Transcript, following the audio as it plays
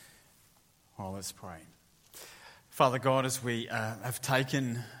Well, let's pray. Father God, as we have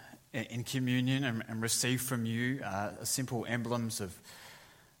taken in communion and received from you simple emblems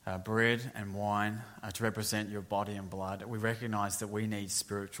of bread and wine to represent your body and blood, we recognize that we need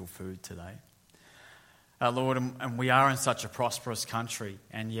spiritual food today. Lord, and we are in such a prosperous country,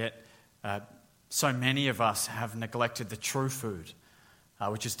 and yet so many of us have neglected the true food,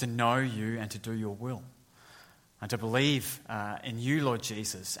 which is to know you and to do your will, and to believe in you, Lord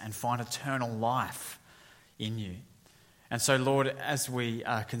Jesus, and find eternal life in you. And so, Lord, as we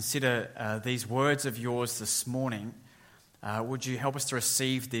consider these words of yours this morning, would you help us to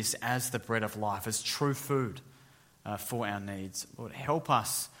receive this as the bread of life, as true food for our needs? Lord, help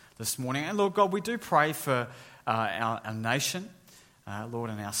us this morning. And Lord God, we do pray for our nation, Lord,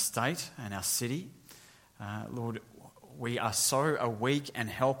 and our state and our city. Lord, we are so weak and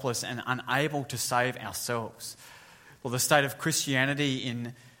helpless and unable to save ourselves. Well, the state of Christianity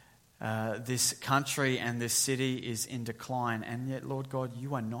in this country and this city is in decline, and yet, Lord God,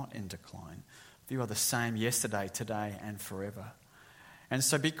 you are not in decline. You are the same yesterday, today, and forever. And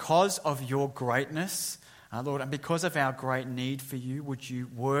so because of your greatness, Lord, and because of our great need for you, would you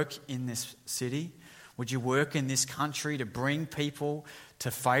work in this city? Would you work in this country to bring people to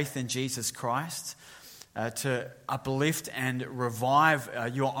faith in Jesus Christ? To uplift and revive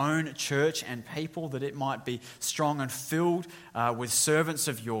your own church and people, that it might be strong and filled with servants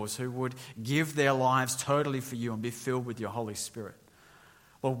of yours who would give their lives totally for you and be filled with your Holy Spirit.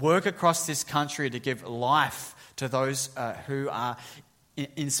 Lord, work across this country to give life to those who are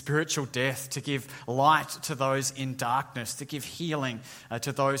in spiritual death, to give light to those in darkness, to give healing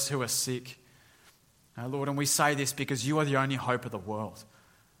to those who are sick. Lord, and we say this because you are the only hope of the world.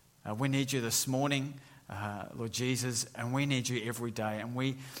 We need you this morning, Lord Jesus, and we need you every day. And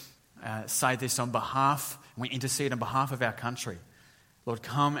we say this on behalf, we intercede on behalf of our country. Lord,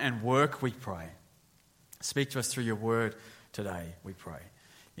 come and work, we pray. Speak to us through your word today, we pray.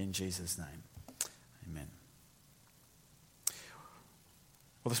 In Jesus' name, amen.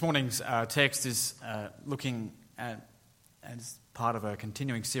 Well, this morning's text is looking at, as part of a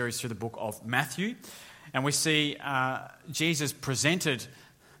continuing series through the book of Matthew. And we see Jesus presented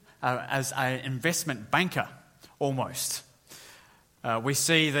as an investment banker, almost. We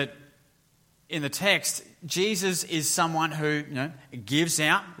see that in the text, Jesus is someone who gives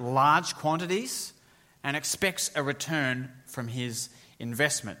out large quantities and expects a return from his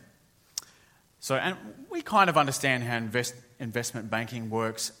investment. So, and we kind of understand how investment banking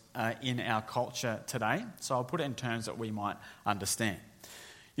works in our culture today. So I'll put it in terms that we might understand.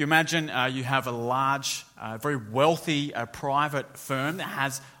 You imagine you have a large, very wealthy private firm that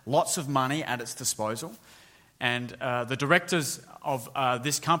has lots of money at its disposal, and the directors of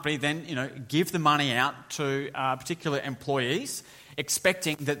this company then, give the money out to particular employees,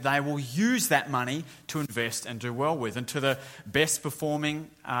 expecting that they will use that money to invest and do well with. And to the best performing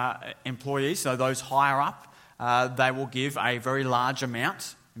employees, so those higher up, they will give a very large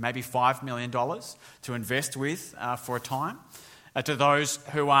amount, maybe $5 million, to invest with for a time. To those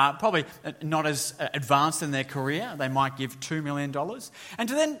who are probably not as advanced in their career, they might give $2 million. And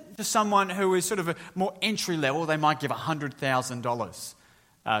to someone who is sort of a more entry level, they might give $100,000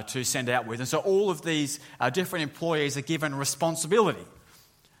 to send out with. And so all of these different employees are given responsibility,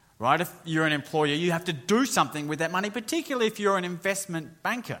 right? If you're an employer, you have to do something with that money, particularly if you're an investment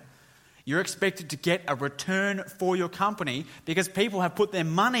banker. You're expected to get a return for your company because people have put their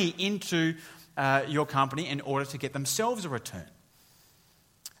money into your company in order to get themselves a return.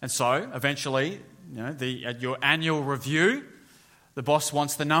 And so, eventually, at your annual review, the boss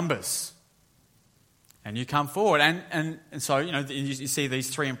wants the numbers. And you come forward. And so, you see these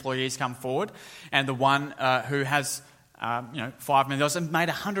three employees come forward, and the one who has, $5 million and made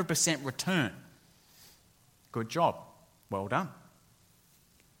 100% return. Good job. Well done.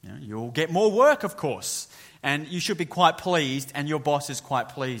 You'll get more work, of course. And you should be quite pleased, and your boss is quite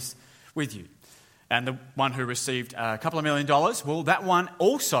pleased with you. And the one who received a couple of $1 million, well, that one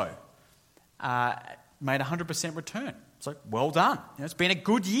also made 100% return. So, well done. It's been a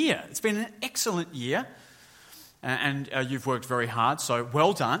good year. It's been an excellent year. And you've worked very hard, so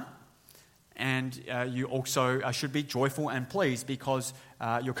well done. And you also should be joyful and pleased because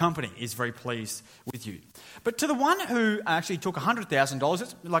your company is very pleased with you. But to the one who actually took $100,000,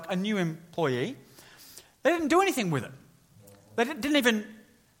 it's like a new employee, they didn't do anything with it. They didn't even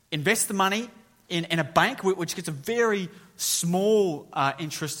invest the money in a bank, which gets a very small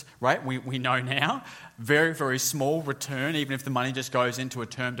interest rate, we know now. Very, very small return, even if the money just goes into a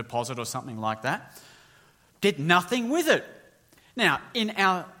term deposit or something like that. Did nothing with it. Now, in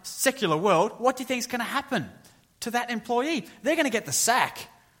our secular world, what do you think is going to happen to that employee? They're going to get the sack.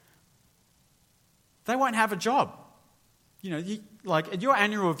 they won't have a job. Like at your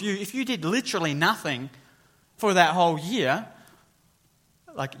annual review, if you did literally nothing for that whole year,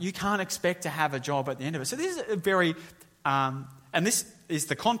 like you can't expect to have a job at the end of it. So this is a very, and this is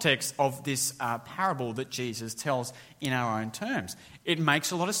the context of this parable that Jesus tells in our own terms. It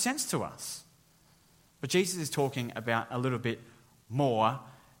makes a lot of sense to us. But Jesus is talking about a little bit more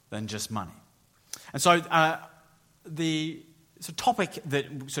than just money. And so the topic that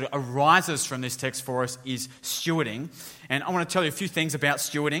sort of arises from this text for us is stewarding. And I want to tell you a few things about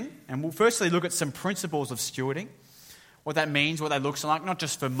stewarding. And we'll firstly look at some principles of stewarding, what that means, what that looks like, not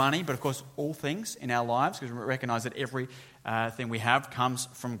just for money, but of course all things in our lives, because we recognise that every thing we have comes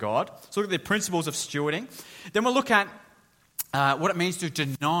from God. So look at the principles of stewarding. Then we'll look at what it means to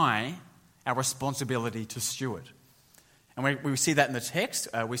deny our responsibility to steward. And we see that in the text.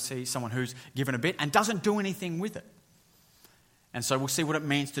 We see someone who's given a bit and doesn't do anything with it. And so we'll see what it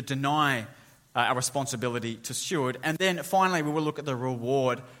means to deny our responsibility to steward. And then finally, we will look at the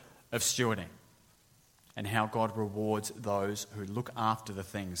reward of stewarding and how God rewards those who look after the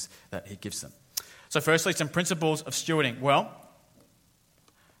things that he gives them. So firstly, some principles of stewarding. Well,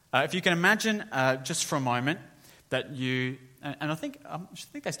 if you can imagine just for a moment that you, and I think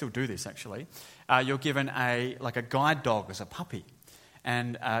they still do this actually, you're given a guide dog as a puppy.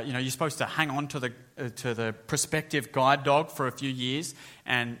 And you're supposed to hang on to the prospective guide dog for a few years,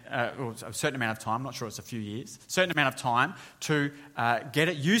 and or a certain amount of time. I'm not sure it's a few years. A certain amount of time to get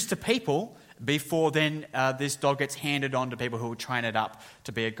it used to people before then this dog gets handed on to people who will train it up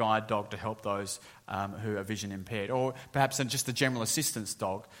to be a guide dog to help those who are vision impaired, or perhaps just the general assistance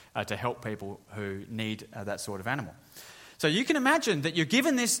dog to help people who need that sort of animal. So you can imagine that you're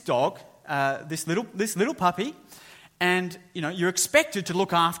given this dog, this little puppy. And, you're expected to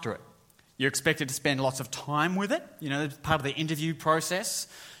look after it. You're expected to spend lots of time with it. It's part of the interview process.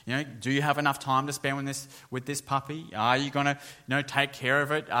 Do you have enough time to spend with this puppy? Are you going to, take care of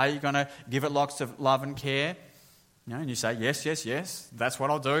it? Are you going to give it lots of love and care? And you say, yes, that's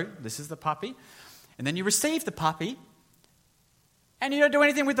what I'll do. This is the puppy. And then you receive the puppy, and you don't do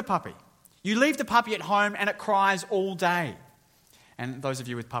anything with the puppy. You leave the puppy at home, and it cries all day. And those of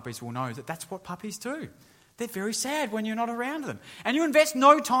you with puppies will know that that's what puppies do. They're very sad when you're not around them. And you invest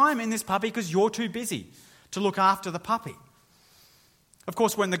no time in this puppy because you're too busy to look after the puppy. Of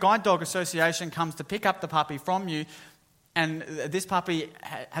course, when the Guide Dog Association comes to pick up the puppy from you, and this puppy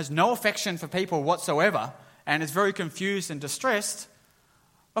has no affection for people whatsoever and is very confused and distressed,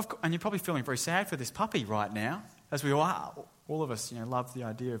 and you're probably feeling very sad for this puppy right now, as we all of us love the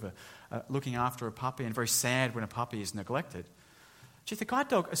idea of looking after a puppy, and very sad when a puppy is neglected. Gee, the Guide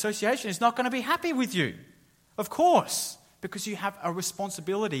Dog Association is not going to be happy with you. Of course, because you have a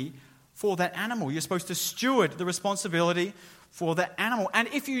responsibility for that animal. You're supposed to steward the responsibility for that animal. And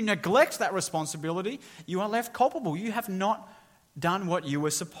if you neglect that responsibility, you are left culpable. You have not done what you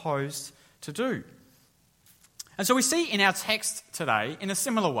were supposed to do. And so we see in our text today, in a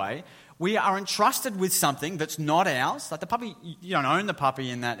similar way, we are entrusted with something that's not ours. Like the puppy, you don't own the puppy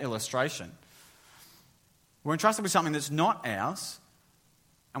in that illustration. We're entrusted with something that's not ours,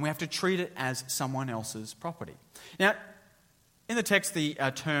 and we have to treat it as someone else's property. Now, in the text, the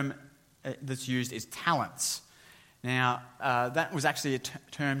term that's used is talents. Now, that was actually a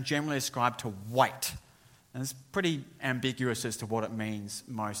term generally ascribed to weight. And it's pretty ambiguous as to what it means,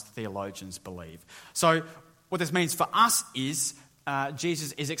 most theologians believe. So what this means for us is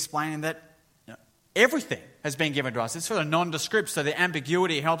Jesus is explaining that everything has been given to us. It's sort of nondescript, so the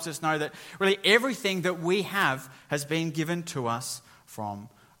ambiguity helps us know that really everything that we have has been given to us from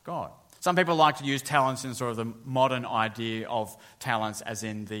God. Some people like to use talents in sort of the modern idea of talents as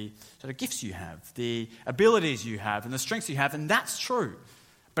in the sort of gifts you have, the abilities you have, and the strengths you have, and that's true.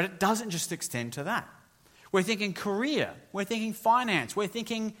 But it doesn't just extend to that. We're thinking career, we're thinking finance, we're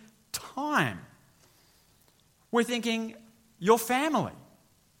thinking time, we're thinking your family,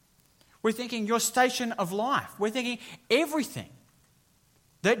 we're thinking your station of life, we're thinking everything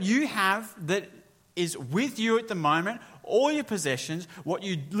that you have that is with you at the moment, all your possessions, what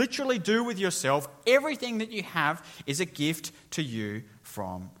you literally do with yourself, everything that you have is a gift to you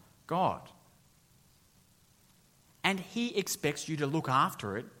from God. And he expects you to look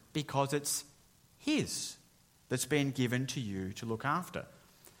after it because it's his that's been given to you to look after.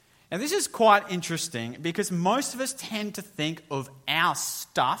 Now this is quite interesting because most of us tend to think of our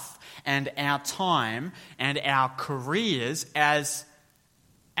stuff and our time and our careers as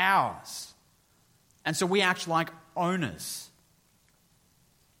ours. And so we act like owners.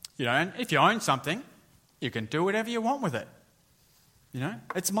 And if you own something, you can do whatever you want with it.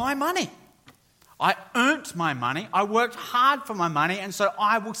 It's my money. I earned my money. I worked hard for my money, and so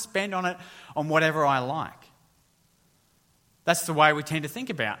I will spend on it on whatever I like. That's the way we tend to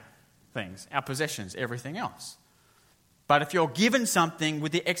think about things, our possessions, everything else. But if you're given something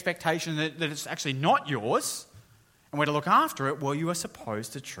with the expectation that it's actually not yours, and we're to look after it, well, you are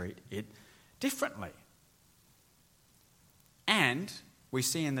supposed to treat it differently. And we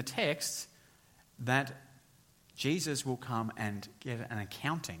see in the text that Jesus will come and get an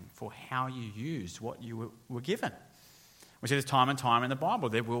accounting for how you used what you were given. We see this time and time in the Bible.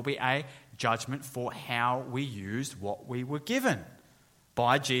 There will be a judgment for how we used what we were given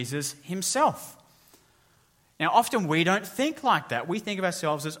by Jesus himself. Now, often we don't think like that. We think of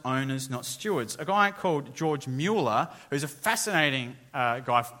ourselves as owners, not stewards. A guy called George Mueller, who's a fascinating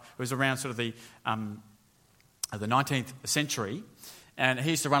guy who was around sort of the 19th century, and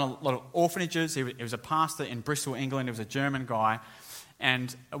he used to run a lot of orphanages. He was a pastor in Bristol, England. He was a German guy.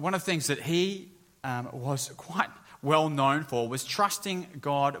 And one of the things that he was quite well known for was trusting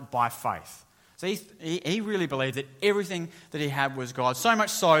God by faith. So he really believed that everything that he had was God. So much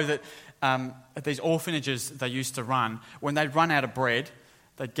so that at these orphanages they used to run, when they'd run out of bread,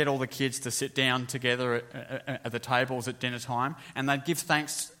 they'd get all the kids to sit down together at the tables at dinner time, and they'd give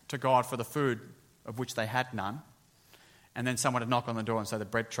thanks to God for the food of which they had none. And then someone would knock on the door and say the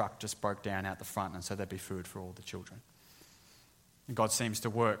bread truck just broke down out the front, and so there'd be food for all the children. And God seems to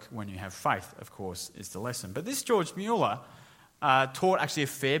work when you have faith, of course, is the lesson. But this George Mueller taught actually a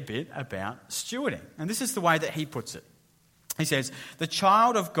fair bit about stewarding. And this is the way that he puts it. He says, the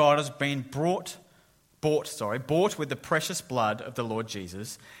child of God has been bought with the precious blood of the Lord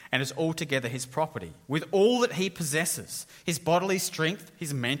Jesus, and is altogether his property, with all that he possesses, his bodily strength,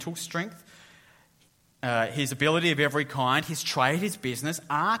 his mental strength, his ability of every kind, his trade, his business,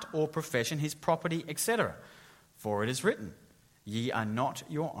 art or profession, his property, etc. For it is written, ye are not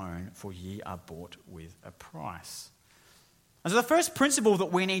your own, for ye are bought with a price. And so the first principle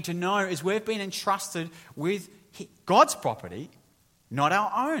that we need to know is we've been entrusted with God's property, not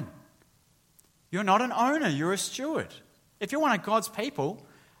our own. You're not an owner, you're a steward. If you're one of God's people,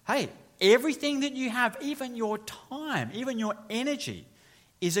 hey, everything that you have, even your time, even your energy,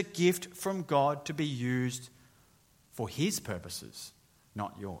 is a gift from God to be used for his purposes,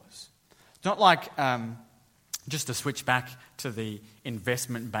 not yours. It's not like, just to switch back to the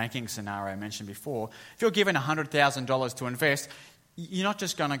investment banking scenario I mentioned before, if you're given $100,000 to invest, you're not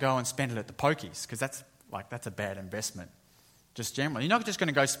just going to go and spend it at the pokies, because that's a bad investment, just generally. You're not just going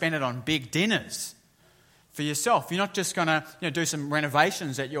to go spend it on big dinners for yourself. You're not just going to do some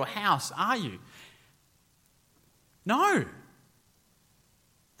renovations at your house, are you? No.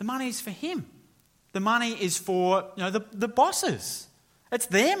 The money is for him. The money is for the bosses. It's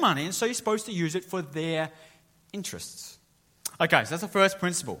their money, and so you're supposed to use it for their interests. Okay, so that's the first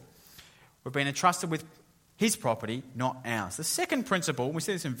principle. We've been entrusted with his property, not ours. The second principle, we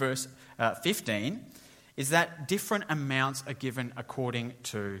see this in verse 15, is that different amounts are given according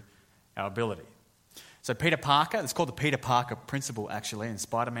to our ability. So Peter Parker, it's called the Peter Parker principle actually in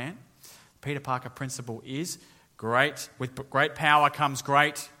Spider-Man. The Peter Parker principle is great. With great power comes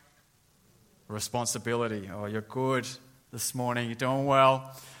great responsibility. Oh, you're good this morning. You're doing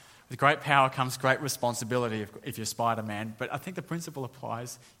well. With great power comes great responsibility if you're Spider-Man. But I think the principle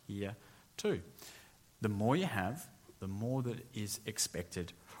applies here too. The more you have, the more that is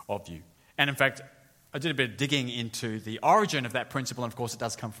expected of you. And in fact, I did a bit of digging into the origin of that principle, and of course it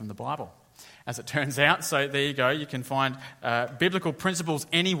does come from the Bible, as it turns out. So there you go. You can find biblical principles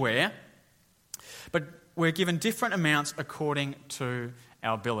anywhere. But we're given different amounts according to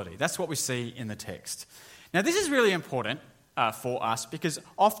our ability. That's what we see in the text. Now, this is really important for us because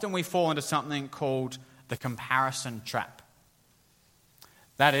often we fall into something called the comparison trap.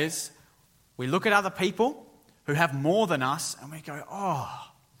 That is, we look at other people who have more than us and we go, oh,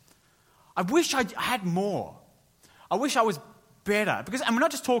 I wish I had more. I wish I was better. And we're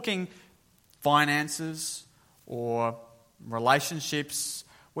not just talking finances or relationships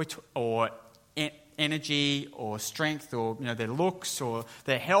or energy or strength or their looks or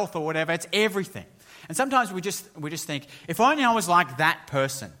their health or whatever. It's everything. And sometimes we just think, if only I was like that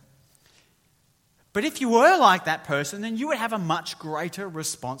person. But if you were like that person, then you would have a much greater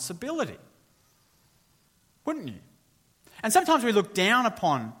responsibility, wouldn't you? And sometimes we look down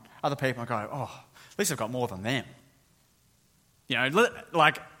upon other people and go, oh, at least I've got more than them.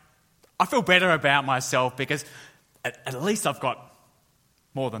 Like, I feel better about myself because at least I've got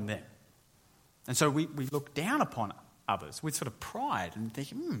more than them. And so we look down upon others with sort of pride and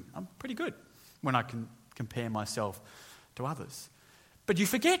think, I'm pretty good when I can compare myself to others. But you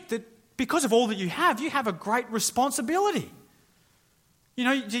forget that because of all that you have a great responsibility.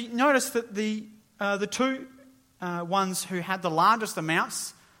 You notice that the the two ones who had the largest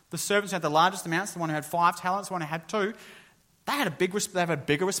amounts, the servants who had the largest amounts, the one who had 5 talents, the one who had 2, they have a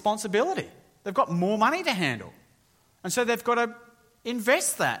bigger responsibility. They've got more money to handle. And so they've got to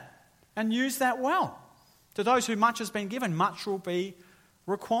invest that and use that well. To those who much has been given, much will be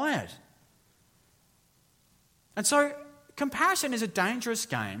required. And so comparison is a dangerous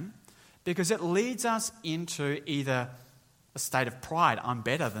game because it leads us into either a state of pride, I'm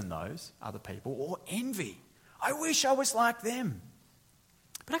better than those other people, or envy. I wish I was like them.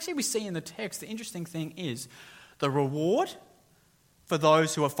 But actually we see in the text, the interesting thing is the reward for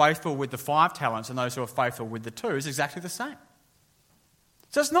those who are faithful with the 5 talents and those who are faithful with the 2 is exactly the same.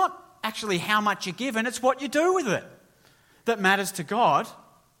 So it's not actually how much you're given, it's what you do with it that matters to God.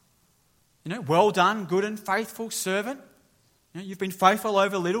 Well done, good and faithful servant. You've been faithful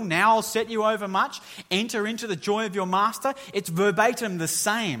over little, now I'll set you over much. Enter into the joy of your master. It's verbatim the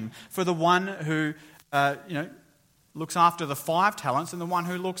same for the one who looks after the 5 talents and the one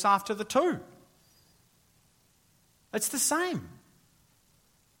who looks after the 2. It's the same.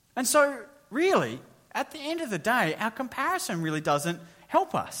 And so, really, at the end of the day, our comparison really doesn't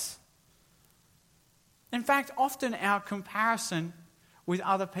help us. In fact, often our comparison with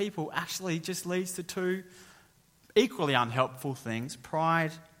other people actually just leads to 2 equally unhelpful things,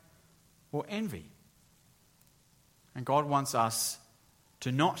 pride or envy. And God wants us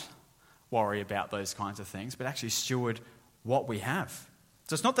to not worry about those kinds of things, but actually steward what we have.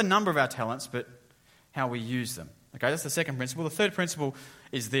 So it's not the number of our talents, but how we use them. Okay, that's the second principle. The third principle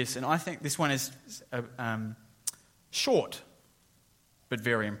is this, and I think this one is short, but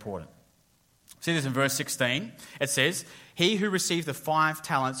very important. See this in verse 16. It says, he who received the 5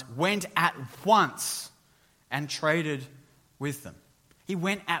 talents went at once and traded with them. He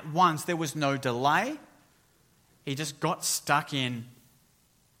went at once. There was no delay. He just got stuck in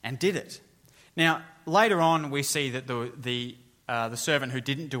and did it. Now, later on, we see that the servant who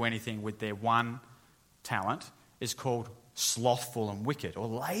didn't do anything with their 1 talent is called slothful and wicked or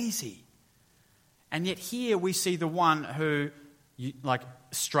lazy. And yet here we see the one who,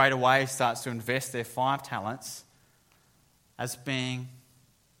 straight away starts to invest their 5 talents as being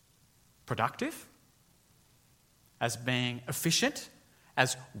productive, as being efficient,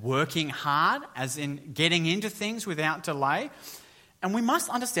 as working hard, as in getting into things without delay. And we must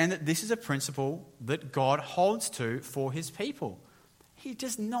understand that this is a principle that God holds to for his people. He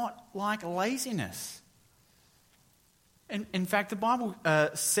does not like laziness. In fact, the Bible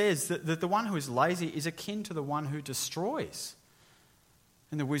says that the one who is lazy is akin to the one who destroys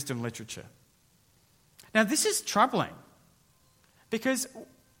in the wisdom literature. Now, this is troubling because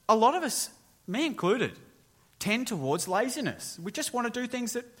a lot of us, me included, tend towards laziness. We just want to do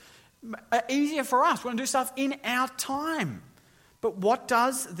things that are easier for us. We want to do stuff in our time. But what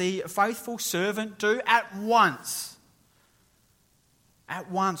does the faithful servant do? At once,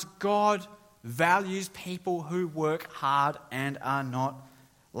 God values people who work hard and are not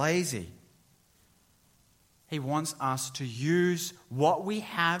lazy. He wants us to use what we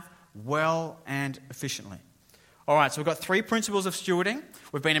have well and efficiently. All right, so we've got 3 principles of stewarding.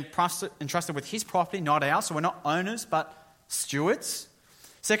 We've been entrusted with his property, not ours, so we're not owners but stewards.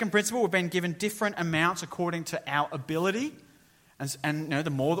 Second principle, we've been given different amounts according to our ability. And the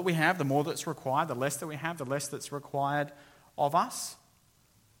more that we have, the more that's required. The less that we have, the less that's required of us.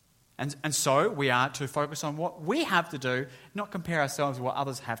 And so we are to focus on what we have to do, not compare ourselves with what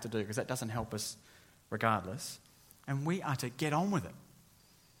others have to do, because that doesn't help us regardless. And we are to get on with it,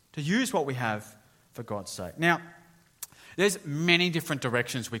 to use what we have for God's sake. Now, there's many different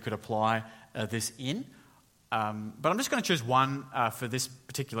directions we could apply this in, but I'm just going to choose one for this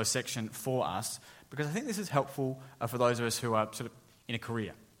particular section for us, because I think this is helpful for those of us who are sort of in a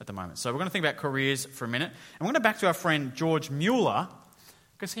career at the moment. So we're going to think about careers for a minute. And we're going to back to our friend George Mueller,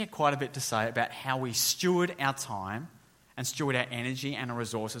 because he had quite a bit to say about how we steward our time and steward our energy and our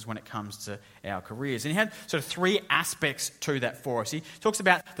resources when it comes to our careers. And he had sort of 3 aspects to that for us. He talks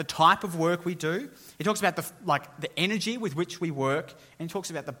about the type of work we do. He talks about the energy with which we work. And he talks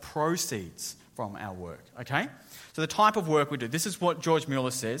about the proceeds from our work. Okay? So the type of work we do. This is what George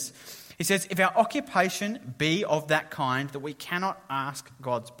Mueller says. He says, if our occupation be of that kind that we cannot ask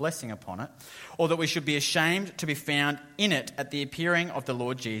God's blessing upon it, or that we should be ashamed to be found in it at the appearing of the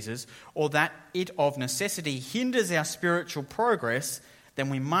Lord Jesus, or that it of necessity hinders our spiritual progress, then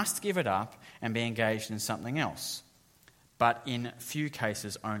we must give it up and be engaged in something else. But in few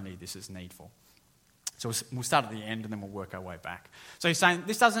cases only this is needful. So we'll start at the end and then we'll work our way back. So he's saying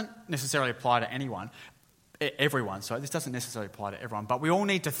this doesn't necessarily apply to everyone, so this doesn't necessarily apply to everyone, but we all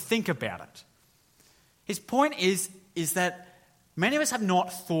need to think about it. His point is that Many of us have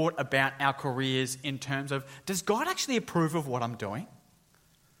not thought about our careers in terms of, does God actually approve of what I'm doing?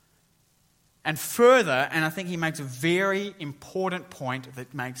 And further, and I think he makes a very important point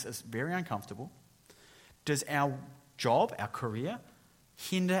that makes us very uncomfortable, does our job, our career,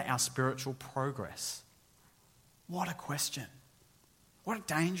 hinder our spiritual progress? What a question. What a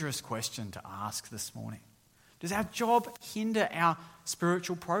dangerous question to ask this morning. Does our job hinder our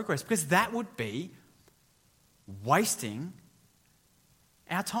spiritual progress? Because that would be wasting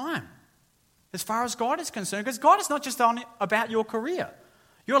our time as far as God is concerned. Because God is not just about your career.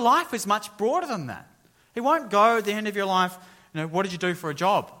 Your life is much broader than that. He won't go at the end of your life, what did you do for a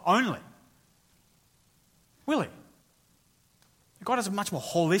job only? Will he? God has a much more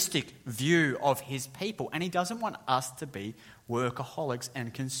holistic view of his people, and he doesn't want us to be workaholics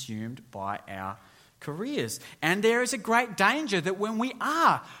and consumed by our careers. And there is a great danger that when we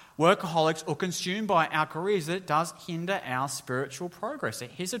are workaholics or consumed by our careers, that it does hinder our spiritual progress. So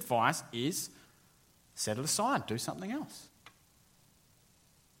his advice is set it aside, do something else.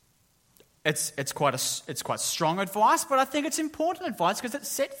 It's quite strong advice, but I think it's important advice because it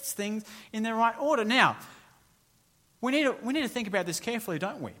sets things in their right order. Now, we need to think about this carefully,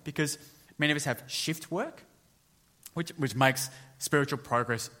 don't we? Because many of us have shift work, which makes spiritual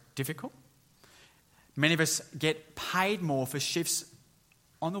progress difficult. Many of us get paid more for shifts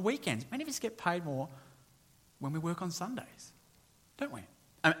on the weekends. Many of us get paid more when we work on Sundays, don't we?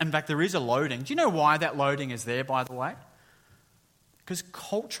 In fact, there is a loading. Do you know why that loading is there, by the way? Because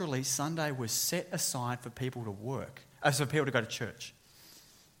culturally, Sunday was set aside for people to work, for people to go to church.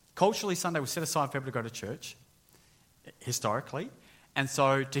 Culturally, Sunday was set aside for people to go to church, historically. And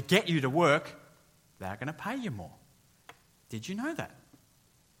so to get you to work, they're going to pay you more. Did you know that?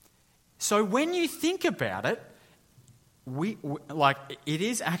 So when you think about it, it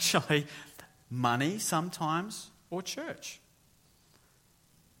is actually money sometimes or church.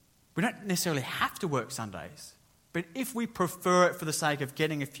 We don't necessarily have to work Sundays. But if we prefer it for the sake of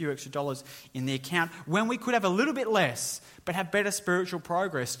getting a few extra dollars in the account, when we could have a little bit less, but have better spiritual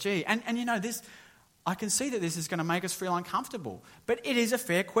progress, this, I can see that this is going to make us feel uncomfortable. But it is a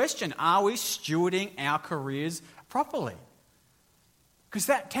fair question. Are we stewarding our careers properly? Because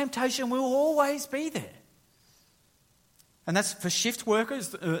that temptation will always be there. And that's for shift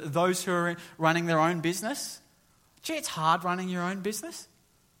workers, those who are running their own business. It's hard running your own business.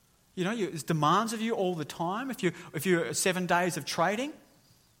 There's demands of you all the time. If you're 7 days of trading,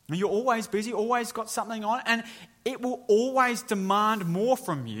 you're always busy, always got something on, and it will always demand more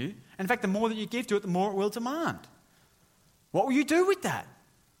from you. In fact, the more that you give to it, the more it will demand. What will you do with that?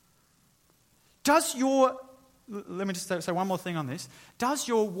 Let me just say one more thing on this. Does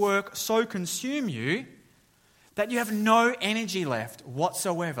your work so consume you that you have no energy left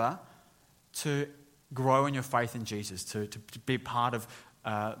whatsoever to grow in your faith in Jesus, to be part of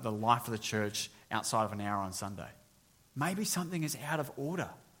the life of the church outside of an hour on Sunday? Maybe something is out of order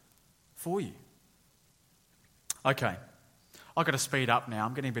for you. Okay, I've got to speed up now.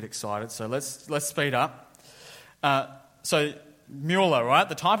 I'm getting a bit excited, so let's speed up. So Mueller, right?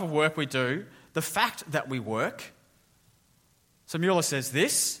 The type of work we do, the fact that we work. So Mueller says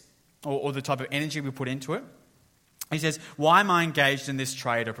this, or the type of energy we put into it. He says, why am I engaged in this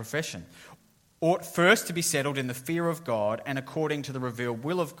trade or profession? Ought first to be settled in the fear of God and according to the revealed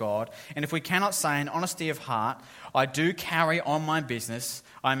will of God. And if we cannot say in honesty of heart, I do carry on my business,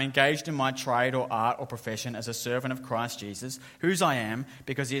 I am engaged in my trade or art or profession as a servant of Christ Jesus, whose I am,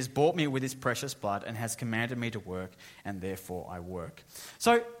 because he has bought me with his precious blood and has commanded me to work, and therefore I work.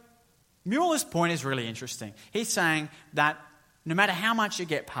 So Mueller's point is really interesting. He's saying that no matter how much you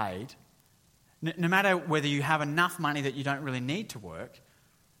get paid, no matter whether you have enough money that you don't really need to work,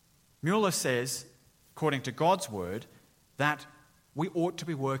 Mueller says, according to God's word, that we ought to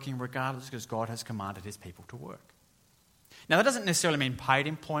be working regardless because God has commanded his people to work. Now, that doesn't necessarily mean paid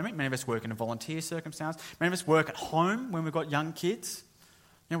employment. Many of us work in a volunteer circumstance. Many of us work at home when we've got young kids.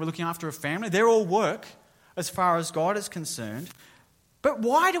 We're looking after a family. They're all work as far as God is concerned. But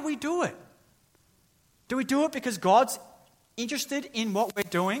why do we do it? Do we do it because God's interested in what we're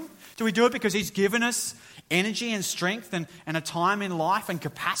doing? Do we do it because he's given us energy and strength and a time in life and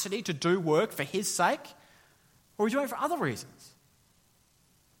capacity to do work for his sake? Or are we doing it for other reasons?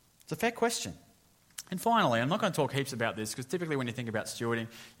 It's a fair question. And finally, I'm not going to talk heaps about this because typically when you think about stewarding,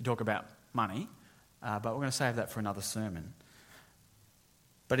 you talk about money, but we're going to save that for another sermon.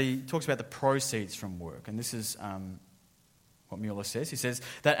 But he talks about the proceeds from work, and this is what Mueller says. He says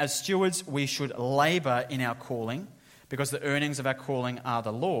that as stewards we should labour in our calling because the earnings of our calling are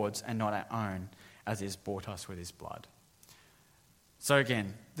the Lord's and not our own, as he has bought us with his blood. So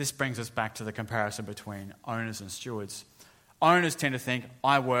again, this brings us back to the comparison between owners and stewards. Owners tend to think,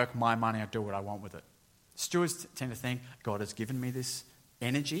 I work, my money, I do what I want with it. Stewards tend to think, God has given me this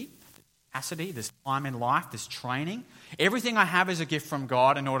energy, capacity, this time in life, this training. Everything I have is a gift from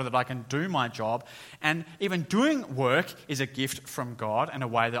God in order that I can do my job. And even doing work is a gift from God in a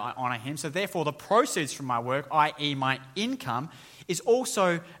way that I honour Him. So therefore, the proceeds from my work, i.e. my income, is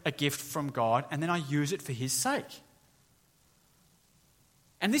also a gift from God, and then I use it for His sake.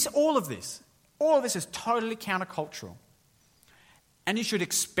 And all of this is totally countercultural. And you should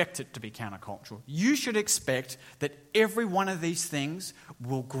expect it to be countercultural. You should expect that every one of these things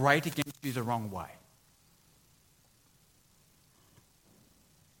will grate against you the wrong way.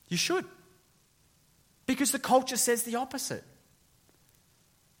 You should. Because the culture says the opposite.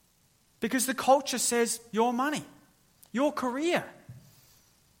 Because the culture says your money, your career.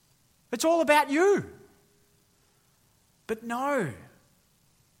 It's all about you. But no.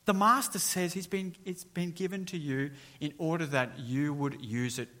 The Master says it's been given to you in order that you would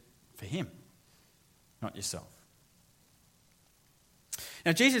use it for Him, not yourself.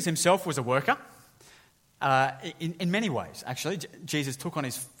 Now, Jesus Himself was a worker in many ways, actually. Jesus took on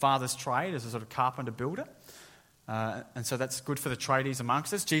His Father's trade as a sort of carpenter-builder, and so that's good for the tradies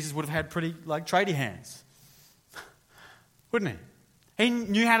amongst us. Jesus would have had pretty, tradie hands, wouldn't he? He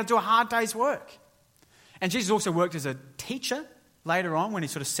knew how to do a hard day's work. And Jesus also worked as a teacher later on, when he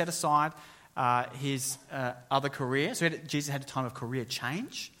sort of set aside his other career. So Jesus had a time of career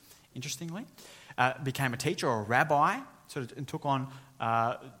change, interestingly. Became a teacher or a rabbi, and took on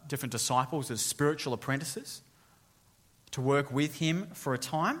different disciples as spiritual apprentices to work with him for a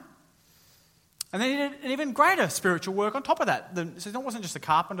time. And then he did an even greater spiritual work on top of that. So it wasn't just a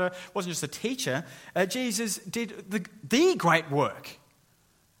carpenter, wasn't just a teacher. Jesus did the great work,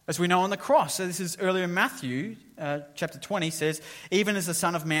 as we know on the cross. So this is earlier in Matthew, chapter 20, says, even as the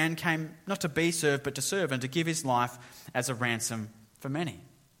Son of Man came not to be served, but to serve, and to give his life as a ransom for many.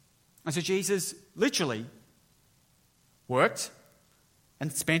 And so Jesus literally worked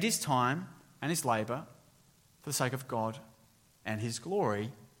and spent his time and his labour for the sake of God and his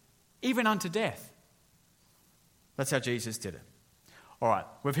glory, even unto death. That's how Jesus did it. All right,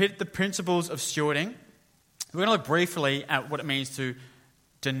 we've hit the principles of stewarding. We're going to look briefly at what it means to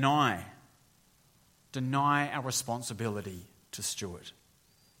deny our responsibility to steward.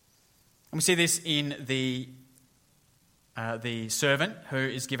 And we see this in the servant who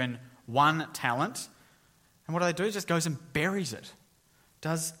is given 1 talent. And what do they do? It just goes and buries it.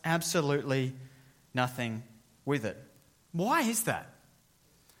 Does absolutely nothing with it. Why is that?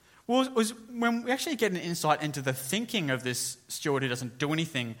 Well, it was when we actually get an insight into the thinking of this steward who doesn't do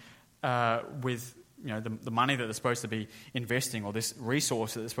anything with the money that they're supposed to be investing, or this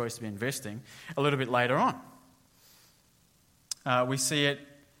resource that they're supposed to be investing, a little bit later on. We see it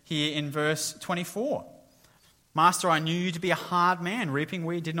here in verse 24. Master, I knew you to be a hard man, reaping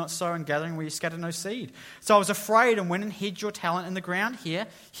where you did not sow and gathering where you scattered no seed. So I was afraid and went and hid your talent in the ground. Here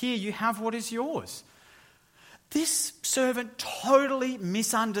you have what is yours. This servant totally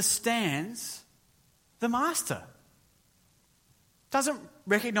misunderstands the master. Doesn't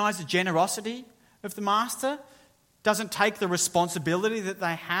recognize the generosity of the master, doesn't take the responsibility that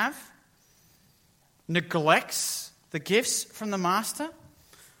they have, neglects the gifts from the master.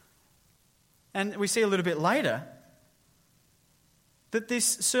 And we see a little bit later that this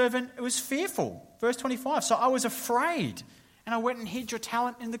servant was fearful. Verse 25, so I was afraid and I went and hid your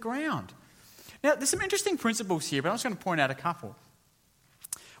talent in the ground. Now, there's some interesting principles here, but I'm just going to point out a couple.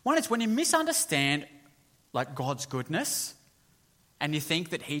 One is when you misunderstand God's goodness, and you think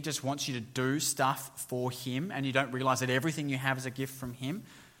that he just wants you to do stuff for him, and you don't realise that everything you have is a gift from him,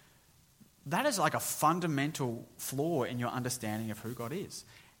 that is like a fundamental flaw in your understanding of who God is.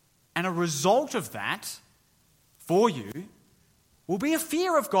 And a result of that, for you, will be a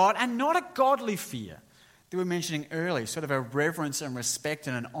fear of God, and not a godly fear that we were mentioning earlier, sort of a reverence and respect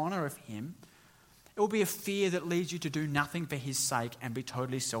and an honour of him. It will be a fear that leads you to do nothing for his sake and be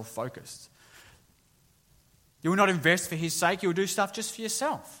totally self-focused. You will not invest for his sake, you will do stuff just for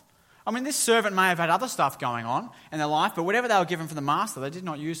yourself. I mean, this servant may have had other stuff going on in their life, but whatever they were given from the master, they did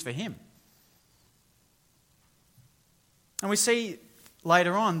not use for him. And we see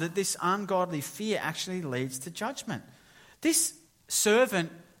later on that this ungodly fear actually leads to judgment. This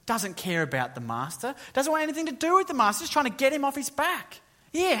servant doesn't care about the master, doesn't want anything to do with the master, just trying to get him off his back.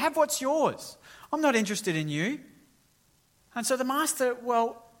 Yeah, have what's yours. I'm not interested in you. And so the master,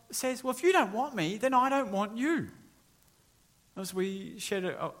 says, if you don't want me, then I don't want you. As we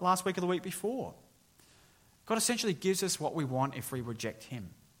shared last week or the week before. God essentially gives us what we want if we reject him.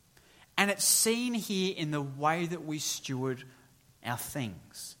 And it's seen here in the way that we steward our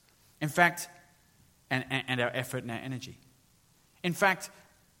things. In fact, and our effort and our energy. In fact,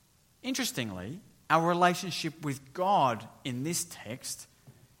 interestingly, our relationship with God in this text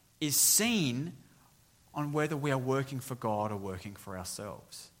is seen on whether we are working for God or working for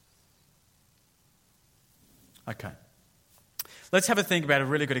ourselves. Okay. Let's have a think about a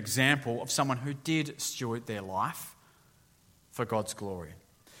really good example of someone who did steward their life for God's glory.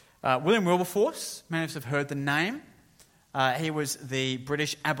 William Wilberforce, many of us have heard the name. He was the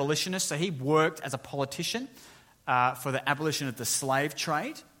British abolitionist, so he worked as a politician for the abolition of the slave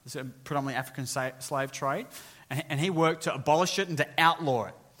trade, the predominantly African slave trade, and he worked to abolish it and to outlaw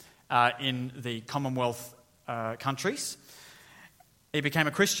it in the Commonwealth countries. He became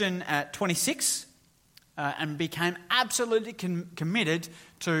a Christian at 26 and became absolutely committed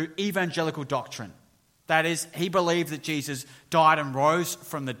to evangelical doctrine. That is, he believed that Jesus died and rose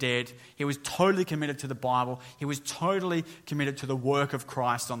from the dead. He was totally committed to the Bible. He was totally committed to the work of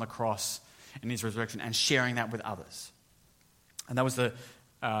Christ on the cross and his resurrection and sharing that with others. And that was the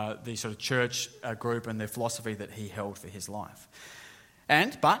sort of church group and the philosophy that he held for his life.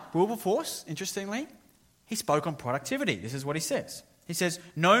 But Wilberforce, interestingly, he spoke on productivity. This is what he says. He says,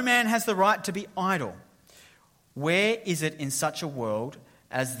 "No man has the right to be idle. Where is it in such a world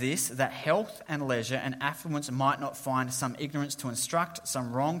as this that health and leisure and affluence might not find some ignorance to instruct,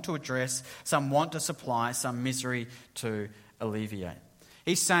 some wrong to address, some want to supply, some misery to alleviate?"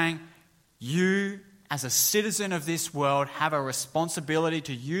 He's saying, you as a citizen of this world have a responsibility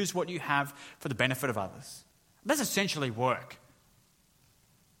to use what you have for the benefit of others. That's essentially work.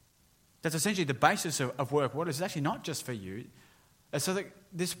 That's essentially the basis of work. What is actually not just for you, so that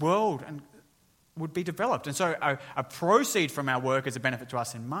this world would be developed. And so a proceed from our work is a benefit to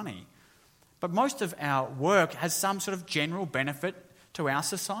us in money. But most of our work has some sort of general benefit to our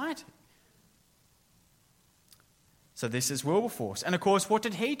society. So this is Wilberforce. And of course, what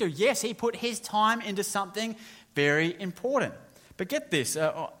did he do? Yes, he put his time into something very important. But get this,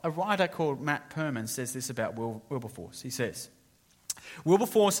 a writer called Matt Perman says this about Wilberforce. He says,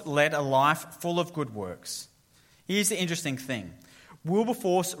 "Wilberforce led a life full of good works. Here's the interesting thing.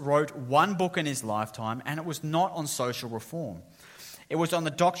 Wilberforce wrote one book in his lifetime, and it was not on social reform. It was on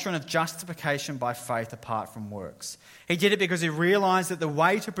the doctrine of justification by faith apart from works. He did it because he realised that the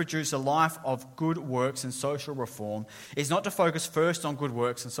way to produce a life of good works and social reform is not to focus first on good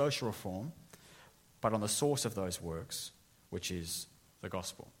works and social reform, but on the source of those works, which is the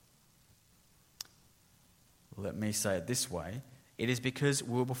gospel." Let me say it this way. It is because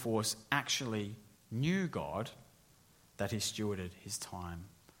Wilberforce actually knew God that he stewarded his time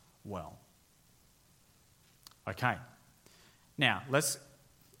well. Okay, now let's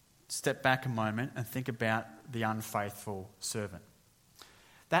step back a moment and think about the unfaithful servant.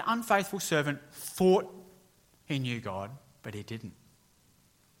 That unfaithful servant thought he knew God, but he didn't.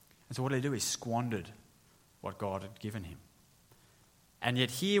 And so what did he do? He squandered what God had given him. And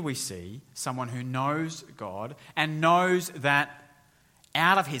yet here we see someone who knows God and knows that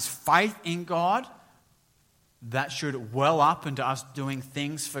out of his faith in God, that should well up into us doing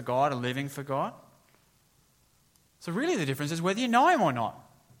things for God and living for God. So really the difference is whether you know him or not,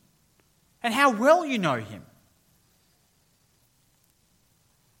 and how well you know him.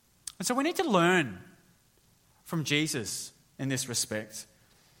 And so we need to learn from Jesus in this respect.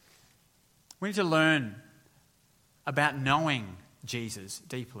 We need to learn about knowing Jesus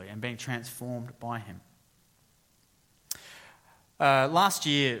deeply and being transformed by him. Last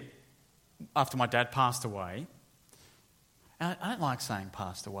year, after my dad passed away, and I don't like saying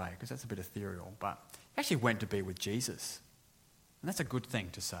passed away because that's a bit ethereal, but he actually went to be with Jesus. And that's a good thing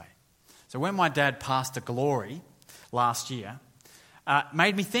to say. So when my dad passed to glory last year,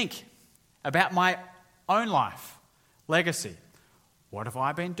 made me think about my own life, legacy. What have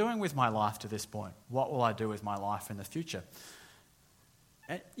I been doing with my life to this point? What will I do with my life in the future?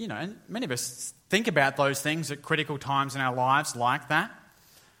 And, and many of us think about those things at critical times in our lives like that.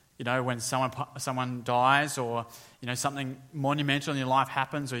 When someone dies, or something monumental in your life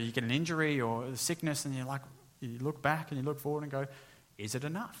happens, or you get an injury or a sickness, and you look back and you look forward and go, is it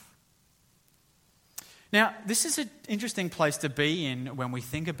enough? Now, this is an interesting place to be in when we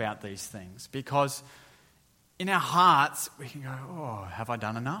think about these things, because in our hearts we can go, oh, have I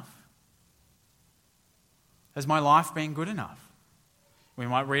done enough? Has my life been good enough? We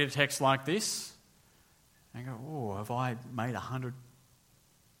might read a text like this and go, oh, have I made 100%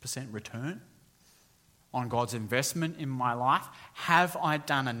 return on God's investment in my life? Have I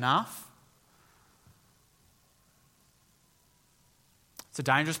done enough? It's a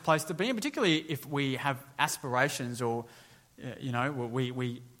dangerous place to be, and particularly if we have aspirations, or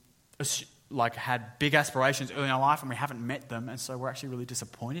we had big aspirations early in our life and we haven't met them, and so we're actually really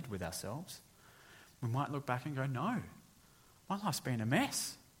disappointed with ourselves. We might look back and go, no, my life's been a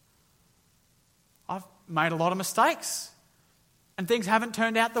mess. I've made a lot of mistakes and things haven't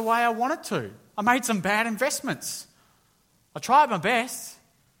turned out the way I wanted to. I made some bad investments. I tried my best.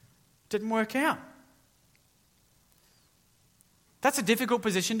 Didn't work out. That's a difficult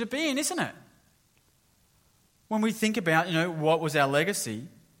position to be in, isn't it? When we think about, what was our legacy.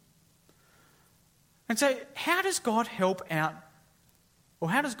 And so how does God help out, or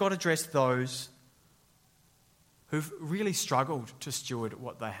how does God address those who've really struggled to steward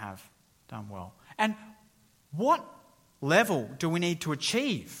what they have done well? And what level do we need to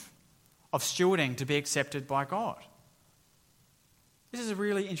achieve of stewarding to be accepted by God? This is a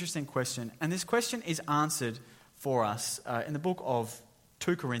really interesting question, and this question is answered for us in the book of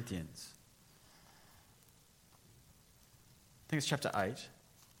 2 Corinthians. I think it's chapter 8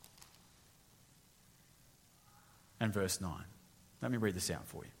 and verse 9. Let me read this out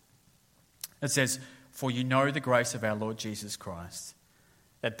for you. It says, "For you know the grace of our Lord Jesus Christ,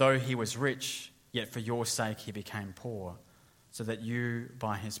 that though he was rich, yet for your sake he became poor, so that you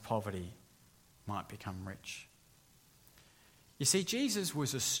by his poverty might become rich." You see, Jesus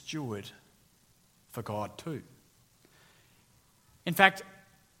was a steward for God too. In fact,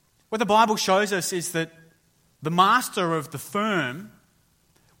 what the Bible shows us is that the master of the firm,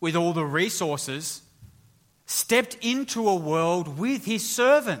 with all the resources, stepped into a world with his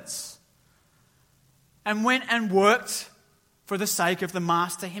servants and went and worked for the sake of the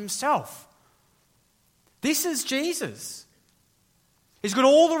master himself. This is Jesus. He's got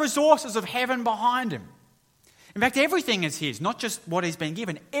all the resources of heaven behind him. In fact, everything is his, not just what he's been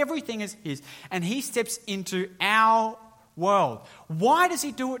given. Everything is his. And he steps into our world. Why does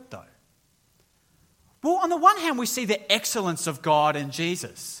he do it, though? Well, on the one hand, we see the excellence of God in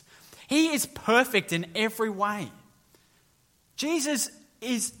Jesus. He is perfect in every way. Jesus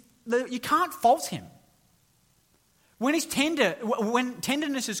is, you can't fault him. When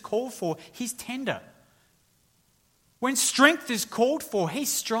tenderness is called for, he's tender. When strength is called for,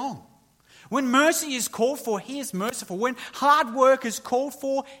 he's strong. When mercy is called for, he is merciful. When hard work is called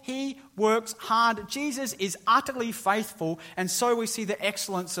for, he works hard. Jesus is utterly faithful, and so we see the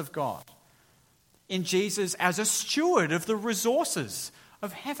excellence of God in Jesus as a steward of the resources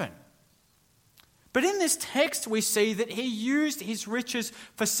of heaven. But in this text, we see that he used his riches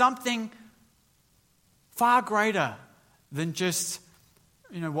for something far greater than just,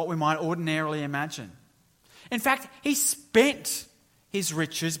 what we might ordinarily imagine. In fact, he spent his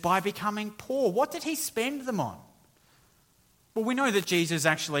riches by becoming poor. What did he spend them on? Well, we know that Jesus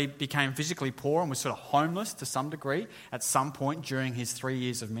actually became physically poor and was sort of homeless to some degree at some point during his 3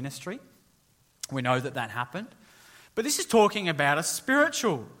 years of ministry. We know that happened. But this is talking about a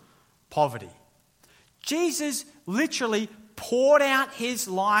spiritual poverty. Jesus literally poured out his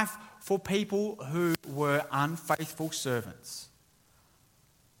life for people who were unfaithful servants.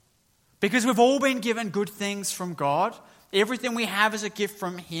 Because we've all been given good things from God. Everything we have is a gift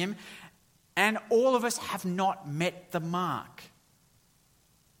from him. And all of us have not met the mark.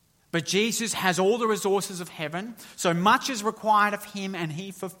 But Jesus has all the resources of heaven. So much is required of him, and he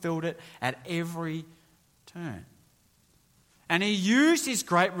fulfilled it at every turn. And he used his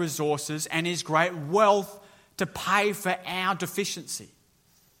great resources and his great wealth to pay for our deficiency.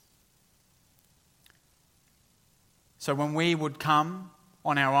 So when we would come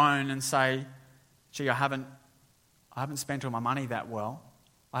on our own and say, gee, I haven't spent all my money that well,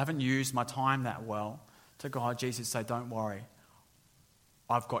 I haven't used my time that well, to God, Jesus say, don't worry,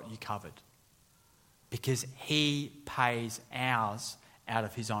 I've got you covered. Because he pays ours out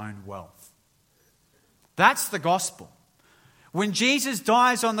of his own wealth. That's the gospel. When Jesus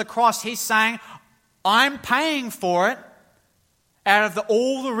dies on the cross, he's saying, I'm paying for it out of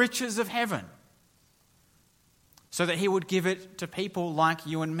all the riches of heaven. So that he would give it to people like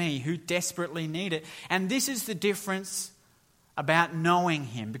you and me who desperately need it. And this is the difference about knowing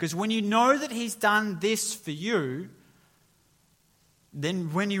him. Because when you know that he's done this for you,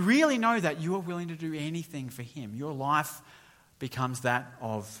 then when you really know that, you are willing to do anything for him. Your life becomes that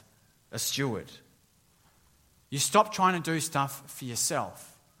of a steward. You stop trying to do stuff for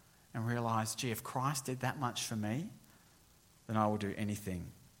yourself and realize, gee, if Christ did that much for me, then I will do anything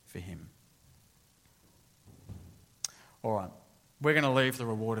for him. All right, we're going to leave the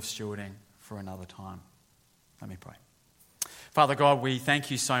reward of stewarding for another time. Let me pray. Father God, we thank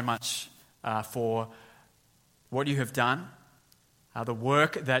you so much for what you have done, the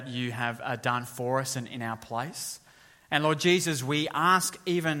work that you have done for us and in our place. And Lord Jesus, we ask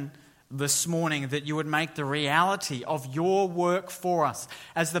even this morning that you would make the reality of your work for us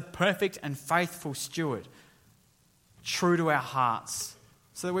as the perfect and faithful steward true to our hearts,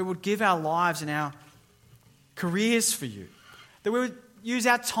 so that we would give our lives and our careers for you, that we would use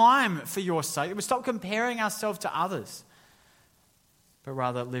our time for your sake, that we stop comparing ourselves to others, but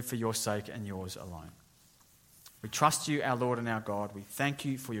rather live for your sake and yours alone. We trust you, our Lord and our God. We thank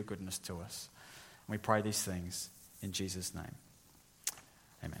you for your goodness to us. And we pray these things in Jesus' name.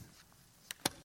 Amen.